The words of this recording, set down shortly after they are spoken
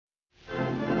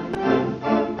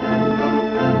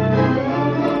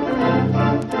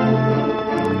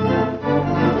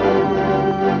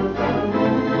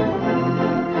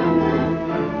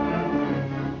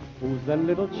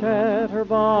little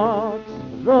chatterbox,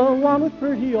 the one with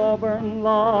pretty auburn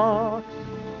locks.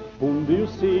 Whom do you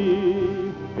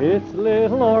see? It's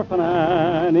little Orphan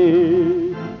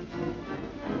Annie.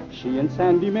 She and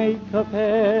Sandy make a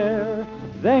pair,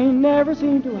 they never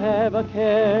seem to have a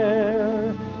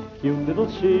care. Cute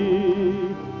little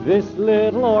she, this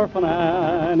little Orphan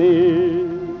Annie.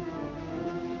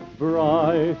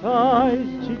 Bright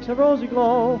eyes, cheeks of rosy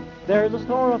glow, there's a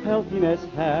store of healthiness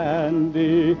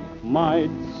handy. Might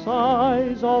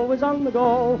size, always on the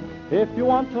go, if you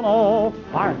want to know.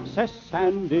 Hark, says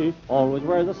Sandy, always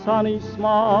wears a sunny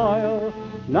smile.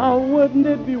 Now wouldn't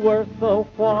it be worth the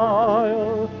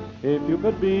while if you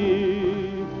could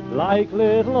be like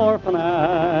little Orphan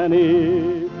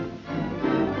Annie?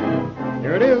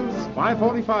 Here it is,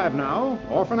 5:45 now,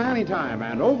 Orphan Annie time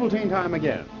and Ovaltine time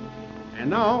again. And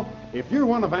now, if you're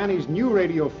one of Annie's new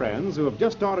radio friends who have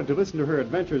just started to listen to her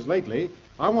adventures lately,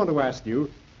 I want to ask you,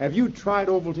 have you tried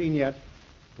Ovaltine yet?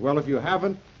 Well, if you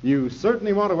haven't, you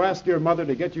certainly want to ask your mother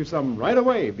to get you some right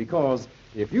away, because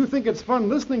if you think it's fun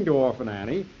listening to Orphan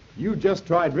Annie, you just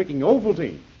try drinking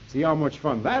Ovaltine. See how much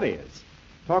fun that is.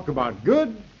 Talk about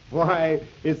good. Why,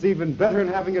 it's even better than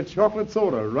having a chocolate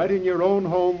soda right in your own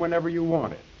home whenever you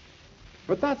want it.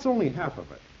 But that's only half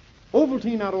of it.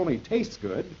 Ovaltine not only tastes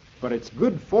good, but it's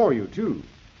good for you, too.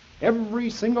 Every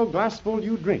single glassful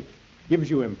you drink gives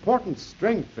you important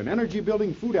strength and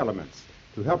energy-building food elements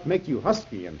to help make you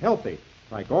husky and healthy,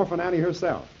 like Orphan Annie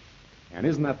herself. And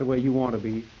isn't that the way you want to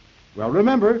be? Well,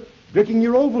 remember, drinking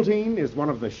your Ovaltine is one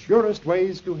of the surest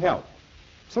ways to health.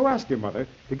 So ask your mother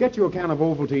to get you a can of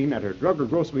Ovaltine at her drug or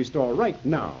grocery store right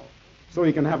now, so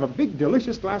you can have a big,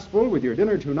 delicious glassful with your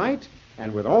dinner tonight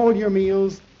and with all your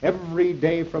meals every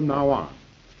day from now on.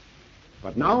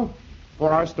 But now,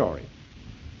 for our story.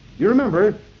 You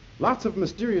remember, lots of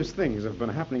mysterious things have been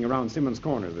happening around Simmons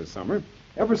Corner this summer,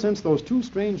 ever since those two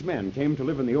strange men came to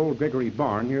live in the old Gregory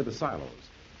barn near the silos.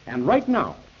 And right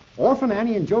now, Orphan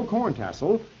Annie and Joe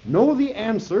Corntassel know the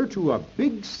answer to a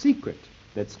big secret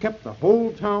that's kept the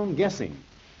whole town guessing.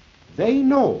 They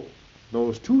know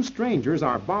those two strangers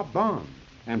are Bob Bond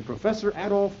and Professor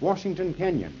Adolph Washington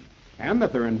Kenyon, and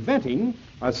that they're inventing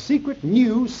a secret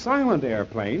new silent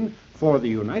airplane for the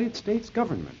United States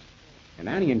government. And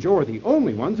Annie and Joe are the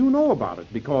only ones who know about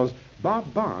it because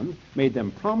Bob Bond made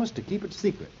them promise to keep it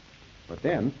secret. But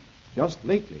then, just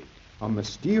lately, a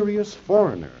mysterious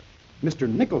foreigner, Mr.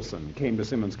 Nicholson, came to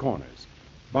Simmons Corners.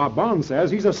 Bob Bond says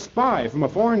he's a spy from a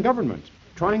foreign government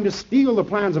trying to steal the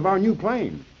plans of our new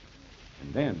plane.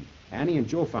 And then Annie and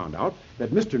Joe found out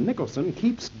that Mr. Nicholson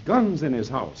keeps guns in his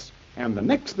house. And the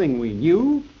next thing we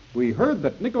knew, we heard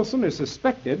that Nicholson is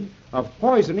suspected of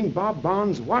poisoning Bob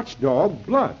Bond's watchdog,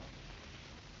 Blood.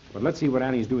 But let's see what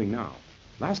Annie's doing now.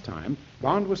 Last time,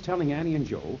 Bond was telling Annie and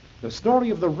Joe the story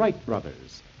of the Wright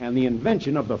Brothers and the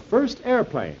invention of the first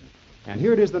airplane. And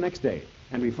here it is the next day.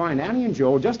 And we find Annie and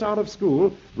Joe just out of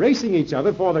school racing each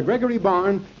other for the Gregory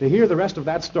barn to hear the rest of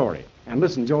that story. And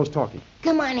listen, Joe's talking.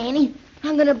 Come on, Annie.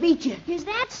 I'm going to beat you. Is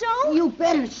that so? You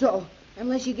better so.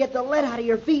 Unless you get the lead out of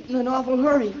your feet in an awful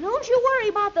hurry. Don't you worry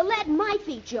about the lead in my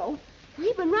feet, Joe.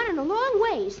 We've been running a long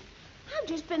ways. I've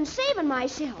just been saving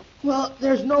myself. Well,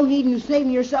 there's no need in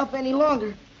saving yourself any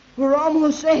longer. We're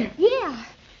almost there. Yeah,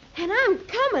 and I'm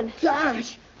coming.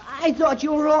 Gosh, I thought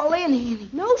you were all in, Annie.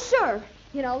 No, sir.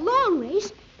 In a long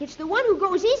race, it's the one who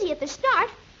goes easy at the start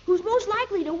who's most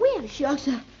likely to win. Shucks,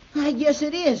 I guess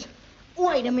it is.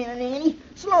 Wait a minute, Annie.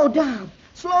 Slow down.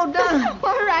 Slow down.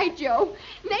 All right, Joe.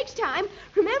 Next time,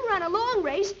 remember on a long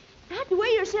race, not to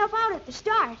wear yourself out at the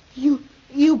start. You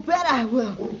bet I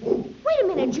will. Wait a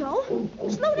minute, Joe.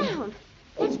 Slow down.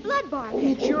 That's Blood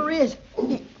barking. It sure is.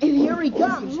 And here he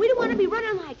comes. We don't want to be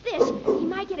running like this. He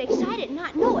might get excited and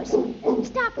not know us.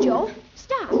 Stop, Joe.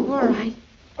 Stop. All right.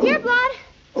 Here, Blood.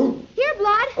 Here,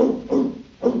 Blood.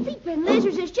 Leaping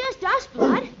lizards, it's just us,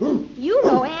 Blood. You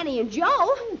know Annie and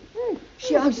Joe.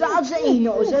 Shucks, I'll say he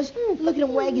knows us. Look at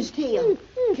him wag his tail.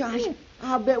 Gosh,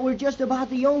 I'll bet we're just about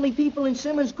the only people in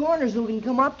Simmons Corners who can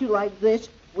come up to like this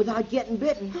without getting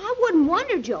bitten. I wouldn't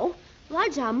wonder, Joe.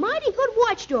 Blood's a mighty good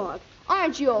watchdog.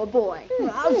 Aren't you, old boy?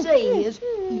 Well, I'll say he is.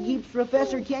 He keeps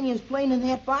Professor Kenyon's plane in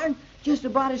that barn just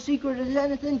about as secret as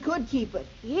anything could keep it.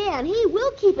 Yeah, and he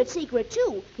will keep it secret,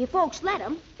 too, if folks let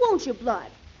him. Won't you, Blood?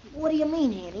 What do you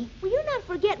mean, Annie? Well, you're not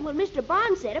forgetting what Mr.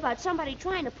 Bond said about somebody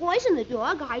trying to poison the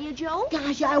dog, are you, Joe?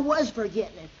 Gosh, I was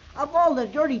forgetting it. Of all the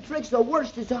dirty tricks, the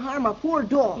worst is to harm a poor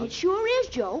dog. It sure is,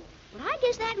 Joe. But I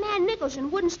guess that man Nicholson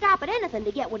wouldn't stop at anything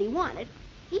to get what he wanted.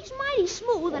 He's mighty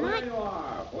smooth, and There you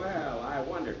are. Well, I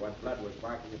wondered what Blood was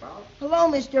barking about.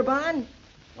 Hello, Mr. Bond.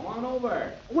 Come on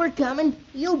over. We're coming.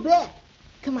 You bet.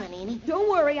 Come on, Annie. Don't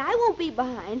worry, I won't be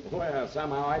behind. Well,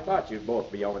 somehow I thought you'd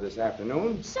both be over this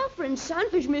afternoon. Suffering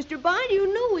sunfish, Mr. Bond, you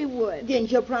knew we would.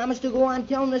 Didn't you promise to go on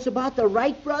telling us about the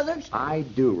Wright brothers? I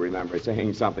do remember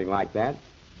saying something like that.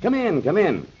 Come in, come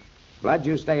in. Blood,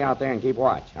 you stay out there and keep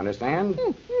watch. Understand?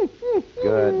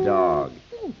 Good dog.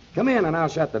 Come in and I'll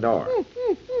shut the door.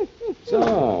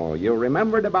 So, you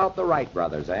remembered about the Wright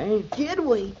brothers, eh? Did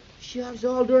we? Shucks,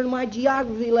 all during my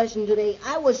geography lesson today,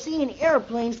 I was seeing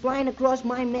airplanes flying across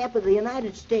my map of the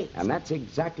United States. And that's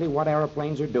exactly what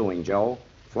airplanes are doing, Joe.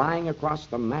 Flying across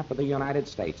the map of the United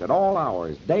States at all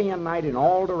hours, day and night in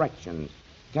all directions,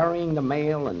 carrying the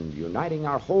mail and uniting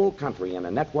our whole country in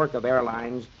a network of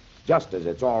airlines, just as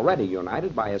it's already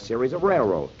united by a series of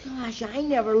railroads. Gosh, I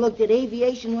never looked at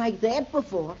aviation like that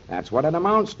before. That's what it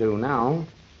amounts to now.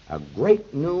 A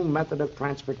great new method of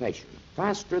transportation,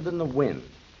 faster than the wind,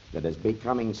 that is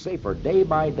becoming safer day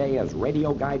by day as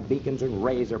radio guide beacons and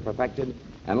rays are perfected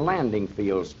and landing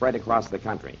fields spread across the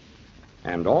country.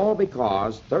 And all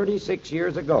because 36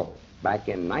 years ago, back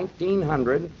in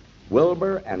 1900,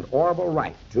 Wilbur and Orville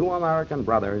Wright, two American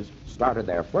brothers, started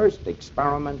their first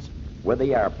experiments with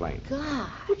the airplane. God.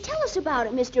 Well, tell us about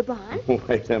it, Mr. Bond.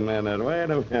 Wait a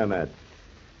minute.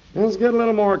 Let's get a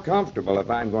little more comfortable if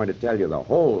I'm going to tell you the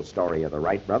whole story of the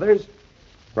Wright brothers.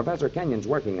 Professor Kenyon's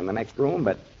working in the next room,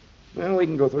 but well, we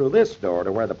can go through this door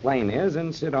to where the plane is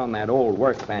and sit on that old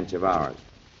workbench of ours.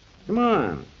 Come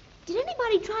on. Did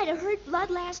anybody try to hurt Blood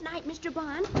last night, Mr.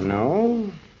 Bond? No,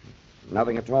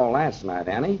 nothing at all last night,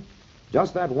 Annie.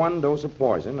 Just that one dose of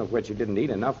poison, of which you didn't eat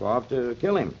enough of to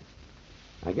kill him.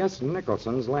 I guess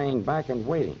Nicholson's laying back and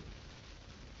waiting.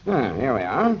 Here we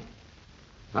are.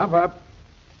 Hop up.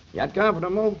 Get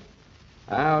comfortable.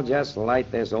 I'll just light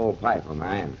this old pipe of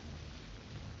mine.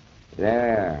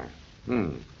 There.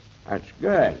 That's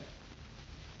good.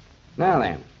 Now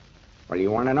then, what do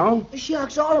you want to know?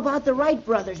 Shucks, all about the Wright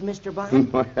brothers, Mr.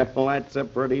 Bond. Well, that's a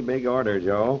pretty big order,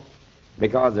 Joe.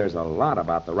 Because there's a lot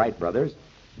about the Wright brothers.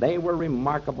 They were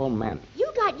remarkable men. You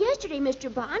got yesterday,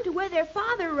 Mr. Bond, to where their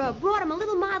father brought him a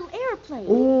little model airplane.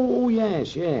 Oh,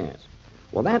 yes.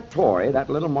 Well, that toy, that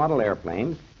little model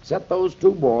airplane, set those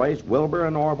two boys, Wilbur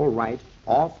and Orville Wright,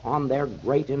 off on their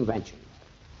great invention.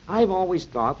 I've always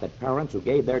thought that parents who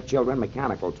gave their children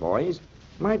mechanical toys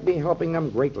might be helping them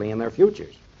greatly in their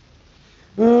futures.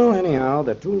 Well, anyhow,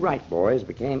 the two Wright boys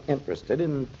became interested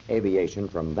in aviation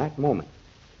from that moment.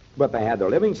 But they had their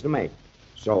livings to make,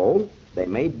 so they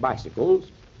made bicycles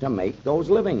to make those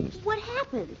livings. What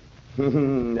happened?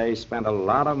 They spent a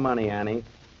lot of money, Annie.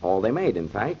 All they made, in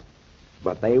fact.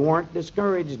 But they weren't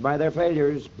discouraged by their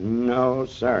failures. No,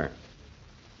 sir.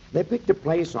 They picked a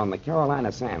place on the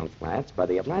Carolina Sand Flats by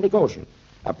the Atlantic Ocean,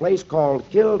 a place called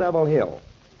Kill Devil Hill,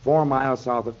 4 miles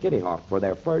south of Kitty Hawk, for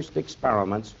their first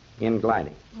experiments in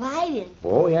gliding. Gliding?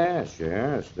 Oh, yes.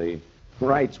 The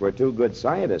Wrights were two good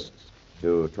scientists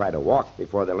to try to walk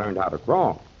before they learned how to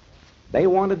crawl. They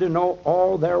wanted to know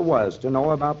all there was to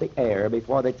know about the air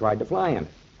before they tried to fly in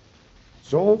it.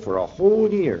 So, for a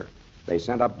whole year, they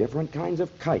sent up different kinds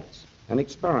of kites and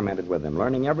experimented with them,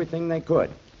 learning everything they could.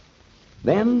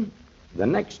 Then, the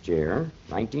next year,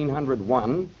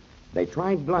 1901, they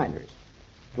tried gliders,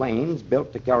 planes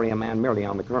built to carry a man merely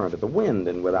on the current of the wind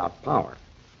and without power.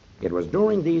 It was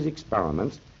during these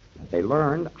experiments that they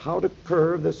learned how to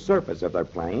curve the surface of their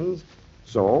planes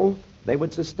so they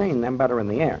would sustain them better in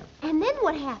the air. And then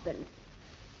what happened?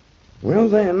 Well,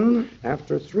 then,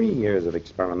 after 3 years of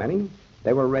experimenting,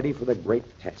 they were ready for the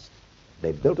great test.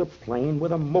 They built a plane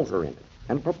with a motor in it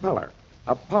and propeller,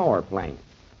 a power plane.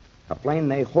 A plane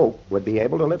they hoped would be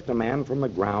able to lift a man from the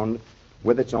ground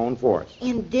with its own force.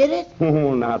 And did it?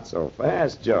 Oh, not so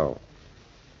fast, Joe.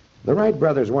 The Wright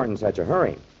brothers weren't in such a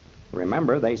hurry.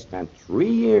 Remember, they spent 3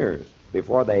 years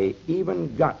before they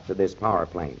even got to this power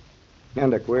plane.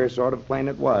 And a queer sort of plane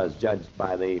it was, judged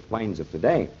by the planes of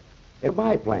today. A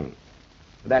biplane.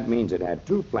 That means it had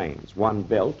 2 planes, one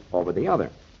built over the other.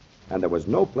 And there was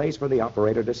no place for the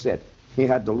operator to sit. He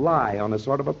had to lie on a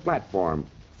sort of a platform,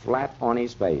 flat on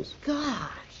his face. Gosh.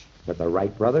 But the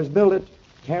Wright brothers built it,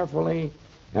 carefully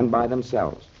and by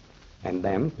themselves, and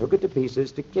then took it to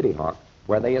pieces to Kitty Hawk,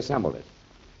 where they assembled it.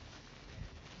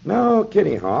 Now,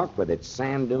 Kitty Hawk, with its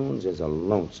sand dunes, is a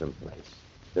lonesome place.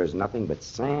 There's nothing but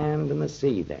sand and the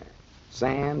sea there.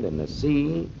 Sand and the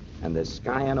sea and the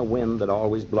sky and a wind that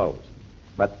always blows.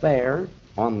 But there,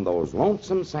 on those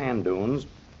lonesome sand dunes,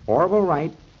 Orville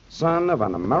Wright, son of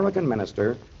an American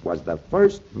minister, was the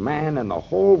first man in the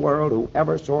whole world who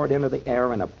ever soared into the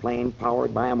air in a plane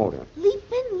powered by a motor.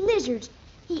 Leaping lizards.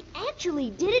 He actually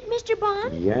did it, Mr.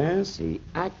 Bond? Yes, he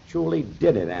actually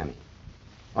did it, Annie.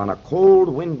 on a cold,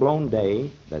 wind-blown day,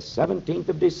 the 17th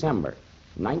of December,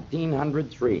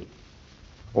 1903.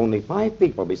 Only 5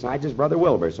 people besides his brother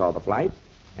Wilbur saw the flight,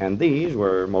 and these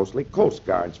were mostly Coast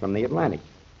Guards from the Atlantic.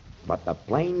 But the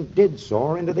plane did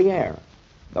soar into the air,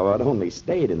 though it only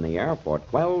stayed in the air for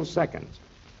 12 seconds.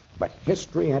 But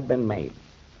history had been made.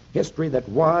 History that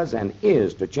was and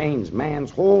is to change man's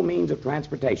whole means of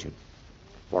transportation.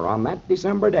 For on that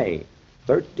December day,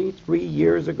 33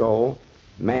 years ago,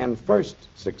 man first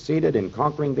succeeded in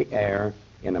conquering the air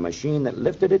in a machine that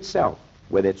lifted itself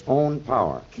with its own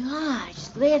power. Gosh,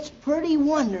 that's pretty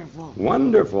wonderful.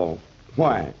 Wonderful?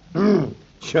 Why,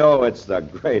 Joe, it's the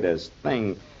greatest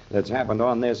thing that's happened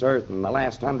on this earth in the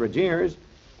last 100 years.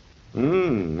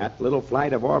 That little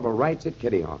flight of Orville Wright's at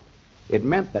Kitty Hawk. It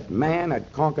meant that man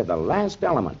had conquered the last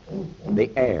element,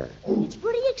 the air. It's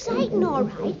pretty exciting, all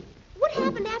right. What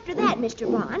happened after that,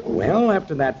 Mr. Bond? Well,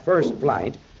 after that first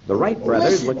flight, the Wright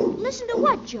brothers would... Listen to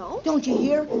what, Joe? Don't you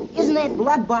hear? Isn't that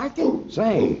Blood barking?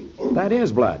 Say, that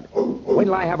is Blood. Wait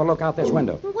till I have a look out this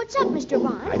window. What's up, Mr.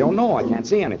 Bond? I don't know. I can't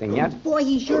see anything yet. Boy,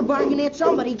 he's sure barking at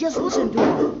somebody. Just listen to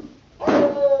him.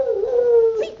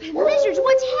 Leaping lizards,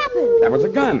 what's happened? That was a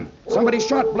gun. Somebody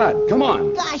shot Blood. Come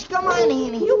on. Gosh, come on,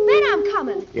 Annie. You bet I'm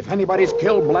coming. If anybody's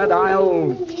killed Blood,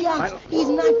 I'll... Shucks, he's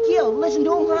not killed. Listen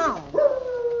to him howl.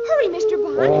 Hurry, Mr.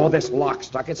 Bond. Oh, this lock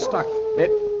stuck. It's stuck.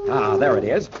 There it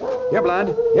is. Here,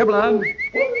 Blood. Here, Blood.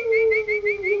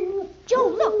 Joe,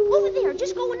 look, over there,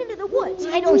 just going into the woods.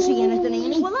 I don't see anything,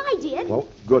 Annie. Well, I did. Well,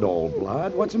 good old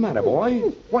Blood. What's the matter, boy?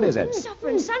 What is it?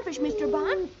 Suffering sunfish, Mr.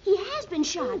 Bond. He has been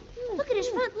shot. Look at his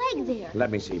front leg there.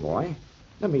 Let me see, boy.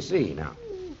 Let me see. Now,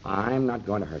 I'm not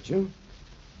going to hurt you.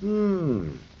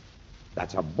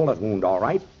 That's a bullet wound, all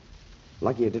right.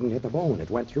 Lucky it didn't hit the bone. It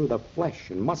went through the flesh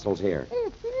and muscles here.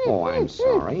 Oh, I'm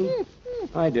sorry.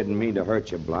 I didn't mean to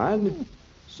hurt you, Blood.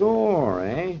 Sore,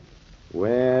 eh?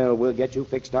 Well, we'll get you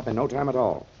fixed up in no time at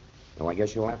all. Though I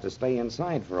guess you'll have to stay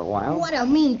inside for a while. What a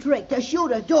mean trick to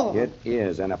shoot a dog. It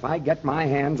is, and if I get my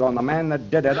hands on the man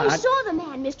that did it, I saw the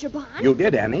man, Mr. Bond. You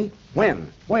did, Annie?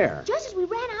 When? Where? Just as we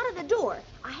ran out of the door.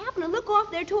 I happened to look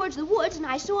off there towards the woods, and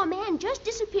I saw a man just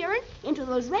disappearing into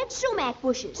those red sumac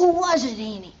bushes. Who was it,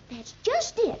 Annie? That's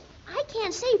just it. I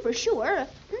can't say for sure.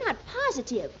 I'm not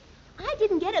positive. I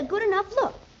didn't get a good enough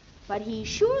look. But he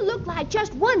sure looked like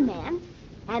just one man,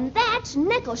 and that's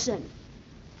Nicholson.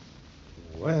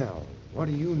 Well, what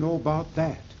do you know about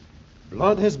that?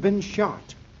 Blood has been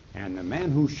shot, and the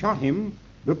man who shot him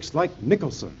looks like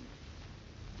Nicholson.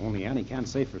 Only Annie can't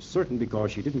say for certain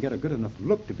because she didn't get a good enough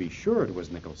look to be sure it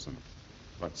was Nicholson.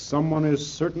 But someone is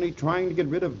certainly trying to get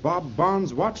rid of Bob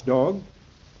Bond's watchdog.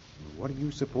 What do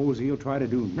you suppose he'll try to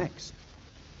do next?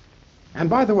 And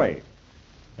by the way,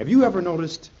 have you ever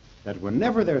noticed that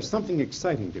whenever there's something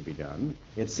exciting to be done,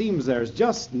 it seems there's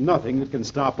just nothing that can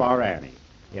stop our Annie?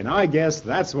 And I guess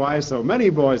that's why so many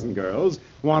boys and girls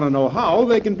want to know how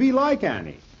they can be like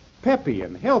Annie, peppy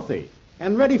and healthy,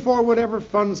 and ready for whatever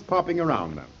fun's popping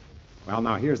around them. Well,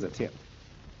 now here's the tip.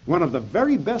 One of the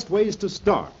very best ways to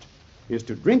start is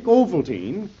to drink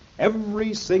Ovaltine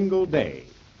every single day,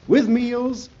 with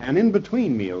meals and in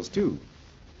between meals, too.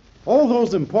 All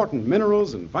those important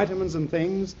minerals and vitamins and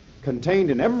things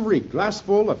contained in every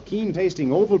glassful of keen-tasting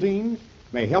Ovaltine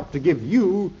may help to give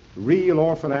you real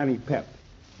Orphan Annie pep.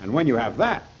 And when you have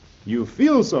that, you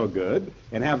feel so good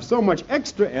and have so much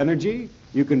extra energy,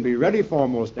 you can be ready for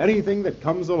almost anything that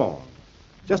comes along,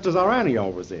 just as our Annie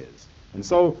always is. And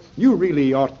so you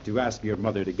really ought to ask your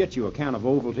mother to get you a can of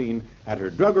Ovaltine at her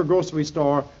drug or grocery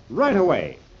store right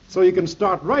away, so you can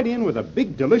start right in with a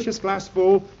big, delicious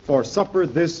glassful for supper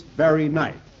this very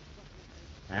night.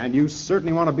 And you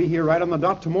certainly want to be here right on the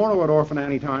dot tomorrow at Orphan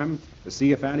Annie time to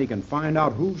see if Annie can find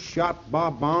out who shot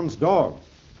Bob Bond's dog.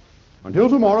 Until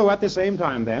tomorrow at the same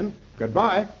time, then,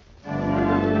 goodbye.